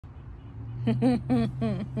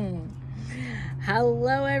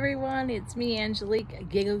Hello everyone, it's me Angelique,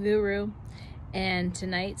 Giggle Guru, and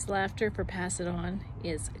tonight's laughter for Pass It On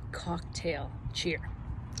is cocktail cheer.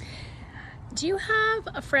 Do you have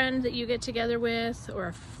a friend that you get together with, or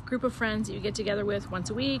a group of friends that you get together with once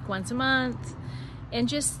a week, once a month, and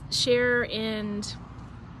just share in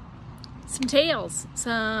some tales,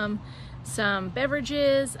 some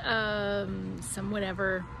beverages, some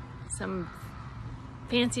whatever, some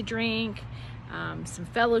fancy drink, some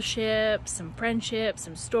fellowship, some friendship,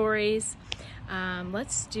 some stories.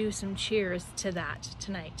 Let's do some cheers to that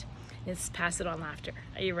tonight. It's Pass It On Laughter.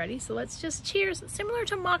 Are you ready? So let's just cheers. It's similar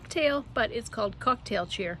to mocktail, but it's called cocktail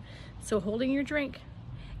cheer. So holding your drink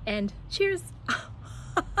and cheers.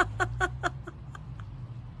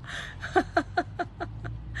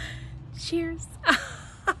 Cheers.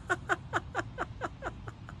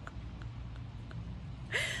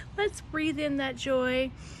 Let's breathe in that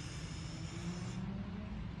joy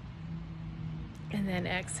and then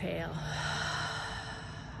exhale.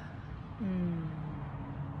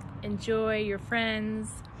 Enjoy your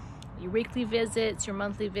friends, your weekly visits, your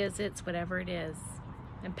monthly visits, whatever it is,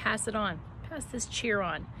 and pass it on. Pass this cheer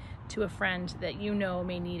on to a friend that you know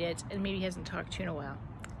may need it and maybe hasn't talked to you in a while.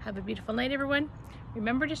 Have a beautiful night, everyone.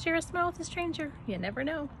 Remember to share a smile with a stranger. You never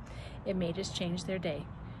know. It may just change their day.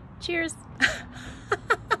 Cheers.